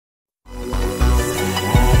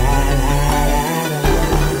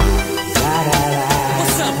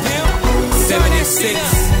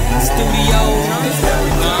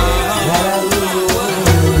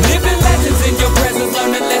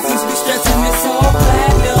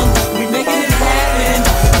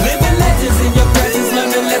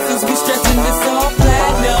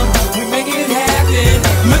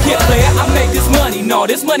No,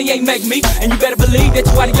 this money ain't make me, and you better believe that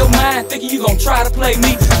you out of your mind, thinking you gon' try to play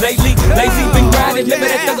me. Lately, Layzie been grinding, remember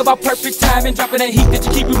that thing about perfect timing, dropping that heat that you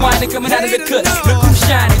keep rewinding, coming out of the cut. Look who's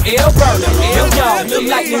shining, Burna, y'all, look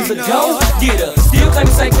like niggas a go getter. Still claim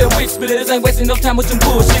the same bitch, but it ain't wasting no time with them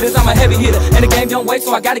bullshitters. I'm a heavy hitter, and the game don't wait, so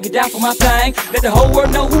I gotta get down for my thing. Let the whole world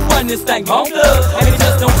know who run this thing. Bone love, and it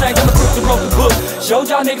just don't change. I'm the proof to wrote the book. Showed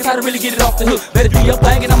y'all niggas how to really get it off the hook. Better do your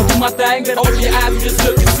thing, and I'ma do my thing. Better open your eyes and just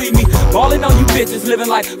look and see me. Ballin' on you bitches, living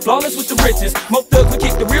life flawless with the riches. More thugs, we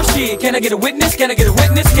kick the real shit. Can I get a witness? Can I get a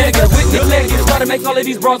witness? Can I get a witness? Little lady get it started, make all of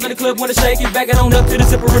these bras in the club wanna shake it. Back it on up to the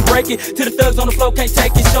zipper and break it. To the thugs on the floor, can't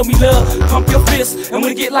take it. Show me love, pump your fist. And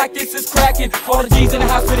when it get like this, it's cracking. All the G's in the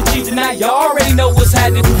house for the G's tonight. Y'all already know what's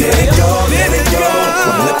happening. Let it go, let it go.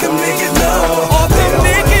 Let them niggas know. All them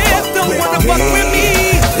niggas don't wanna fuck with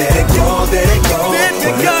me. Let it go, let it go. Let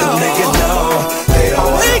it go. Let them niggas know. They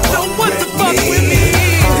don't want to fuck with me.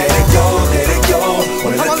 Let it go, let it go.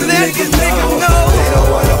 I'ma let them niggas know. They don't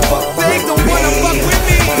wanna fuck with me. They don't wanna fuck with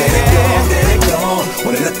me. Let it go, let it go.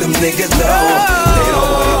 Wanna let them niggas know. They don't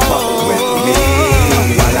wanna fuck with me.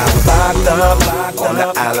 While I was locked up on the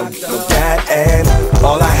island with that, and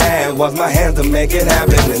all I had was my hands to make it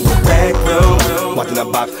happen in the back room, watching the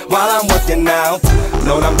box while I'm working out.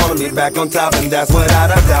 Knowing I'm gonna be back on top, and that's without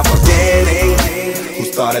a doubt. Forgetting who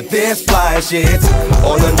started this fly shit.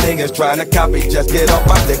 All the niggas trying to copy, just get off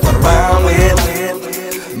my dick, run around with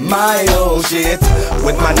my old shit.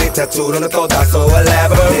 With my name tattooed on the throat, that's so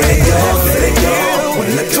elaborate. Let it go, let it go.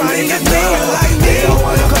 Wanna let them niggas know. They don't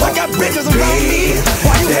wanna fuck with me.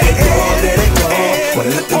 Let it go, let it go. Wanna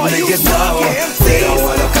let them niggas know. They don't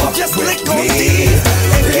wanna fuck with me.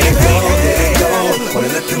 Let it go, let it go. Wanna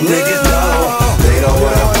let them niggas know. They don't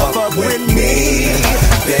wanna fuck with me.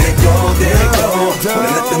 Let it go, let it go.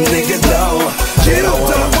 Wanna let them niggas know. They don't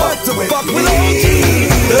wanna fuck with me.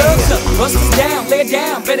 Thugs up, bust us down, lay it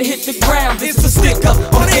down, better hit the ground. This is a stick up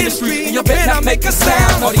on the industry, and you better not make a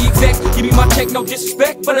sound. All the execs, give me my check, no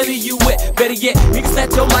disrespect, but I leave you wet. Better yet, niggas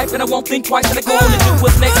snatch your life, and I won't think twice, and I go on and do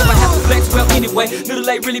what's next. If I have to flex, well anyway, little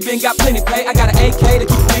late really been got plenty pay. I got an AK to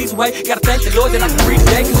keep these away. Gotta thank the Lord that I can breathe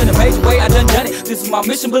today, cause in a major way I done it. This is my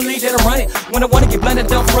mission, believe that I run it. When I wanna get blinded,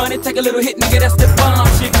 don't run it. Take a little hit, nigga, that's the bomb.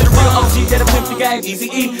 Shit to the run, OG that'll pimp the game. Easy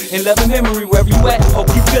E, in love and memory, wherever you at. Hope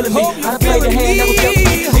you feeling me. I done played the hand that was dealt to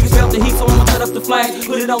me. Niggas felt the heat, so I'ma cut up the flame.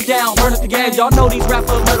 Put it on down, burn up the game. Y'all know these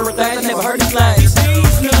rappers murdering things. I never heard these lines.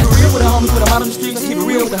 Keep it real with the homies when I'm out on the streets. Keep it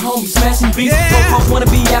real with the homies, smashing beats. Folks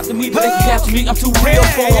wanna be after me, but they can capture me. I'm too real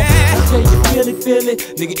for them. I tell you, feel it,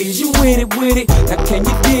 nigga, is you with it, with it? Now can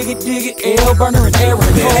you dig it, Burna and Aaron?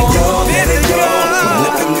 Let it go, let it go.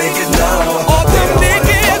 Let them niggas know. All them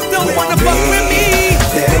niggas don't wanna fuck with me.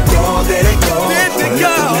 Let it go, let it go. Let it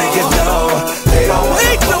go. Let them niggas know. They don't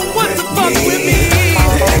want to fuck with me.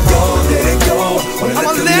 Let it go, let it go. I'ma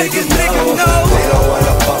let them niggas know. They don't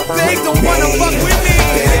wanna fuck with me. They don't wanna fuck with me.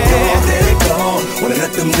 Let it go, let it go. Wanna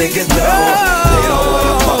let them niggas know. They don't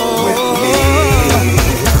wanna fuck with me.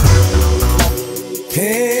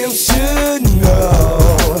 Pimp should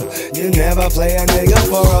know. You never play a nigga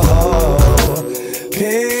for a hoe.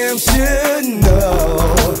 Pimp should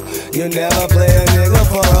know. You never play a